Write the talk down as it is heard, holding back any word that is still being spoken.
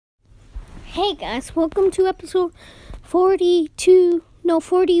Hey guys, welcome to episode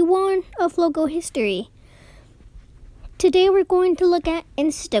 41 of Logo History. Today we're going to look at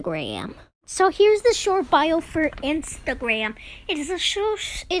Instagram. So here's the short bio for Instagram. It is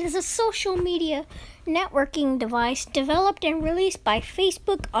a social media networking device developed and released by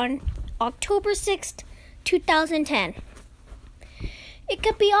Facebook on October 6th, 2010. It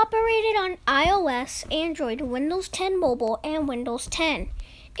could be operated on iOS, Android, Windows 10 Mobile, and Windows 10.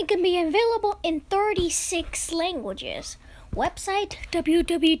 It can be available in 36 languages. Website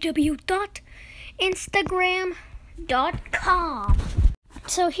www.instagram.com.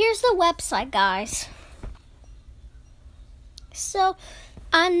 So here's the website, guys. So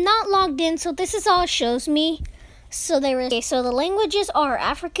I'm not logged in, so this is all it shows me. So the languages are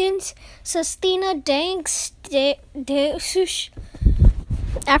Africans, Sestina, Danks, Sush,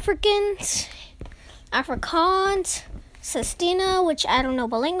 Africans, Afrikaans, Sestina, which I don't know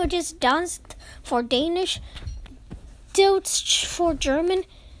what languages, Dansk for Danish, Deutsch for German,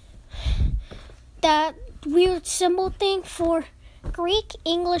 that weird symbol thing for Greek,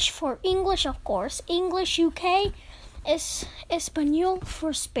 English for English, of course, English UK, Espanol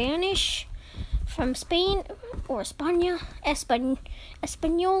for Spanish, from Spain, or España,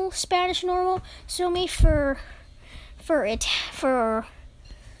 Espanol, Spanish normal, Sumi for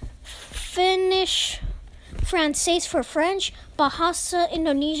Finnish, Francais for French, Bahasa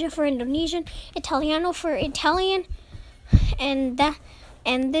Indonesia for Indonesian, Italiano for Italian, and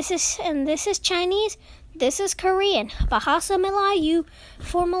this is Chinese. This is Korean. Bahasa Melayu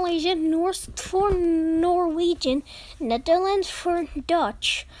for Malaysian, Norse for Norwegian, Netherlands for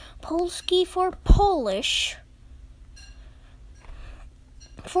Dutch, Polski for Polish,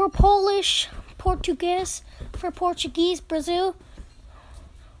 Portuguese for Portuguese, Brazil,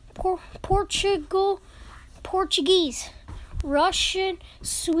 Portuguese, Russian,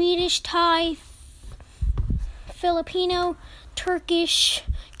 Swedish, Thai, Filipino, Turkish,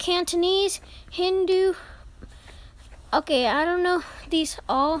 Cantonese, Hindu. Okay, I don't know these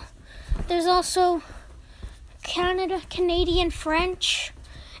all. There's also Canadian, French,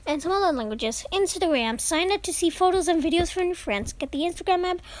 and some other languages. Instagram. Sign up to see photos and videos from your friends. Get the Instagram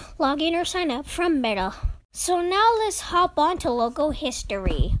app, log in, or sign up from Meta. So now let's hop on to logo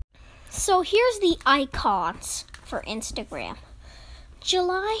history. So here's the icons for Instagram.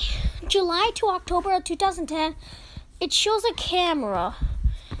 July to October of 2010, it shows a camera,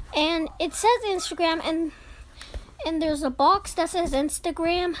 and it says Instagram, and there's a box that says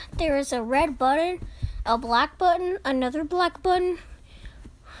Instagram. There is a red button, a black button, another black button,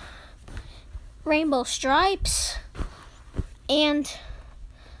 rainbow stripes, and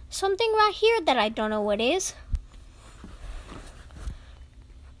something right here that I don't know what is.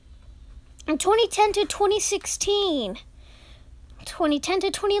 In 2010 to 2016, 2010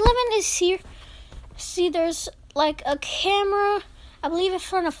 to 2011 is here. See, there's like a camera, I believe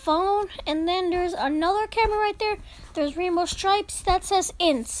it's on a phone, and then there's another camera right there. There's rainbow stripes that says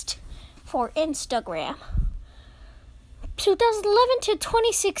Inst for Instagram. 2011 to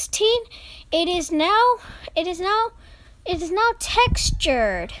 2016, it is now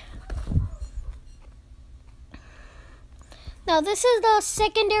textured. Now this is the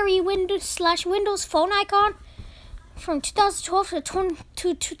secondary Windows Phone icon from 2012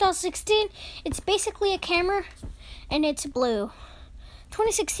 to 2016. It's basically a camera, and it's blue.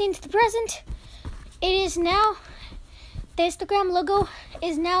 2016 to the present, it is now, the Instagram logo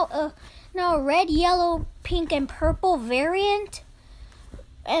is now a red, yellow, pink, and purple variant.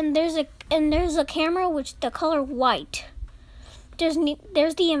 And there's a camera which the color white. There's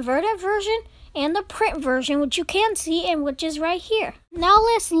the inverted version and the print version, which you can see, and which is right here. Now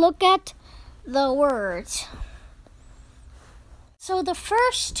let's look at the words. So the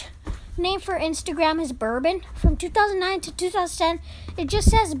first name for Instagram is Bourbon. From 2009 to 2010, it just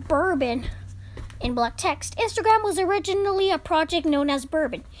says Bourbon in black text. Instagram was originally a project known as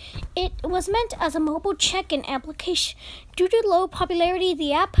Bourbon. It was meant as a mobile check-in application. Due to low popularity,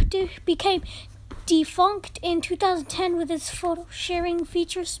 the app became defunct in 2010 with its photo sharing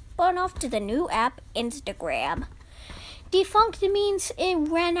feature spun off to the new app Instagram. Defunct means it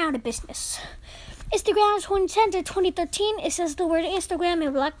ran out of business. Instagram 2010 to 2013, it says the word Instagram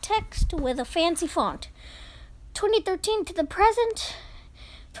in black text with a fancy font. 2013 to the present,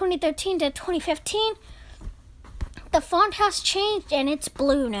 2013 to 2015, the font has changed and it's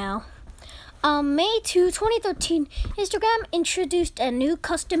blue now. May 2, 2013, Instagram introduced a new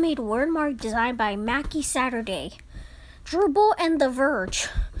custom-made wordmark designed by Mackie Saturday, Dribble, and The Verge.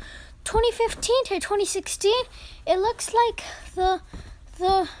 2015 to 2016, it looks like the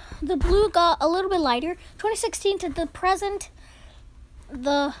blue got a little bit lighter. 2016 to the present,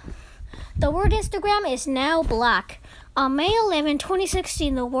 the The word Instagram is now black. On May 11,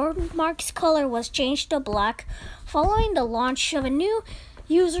 2016, the wordmark's color was changed to black following the launch of a new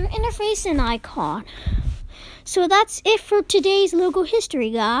user interface and icon. So that's it for today's logo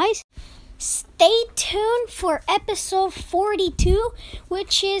history, guys. Stay tuned for episode 42,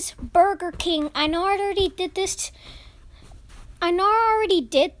 which is Burger King. I know I already did this,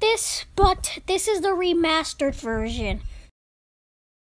 but this is the remastered version.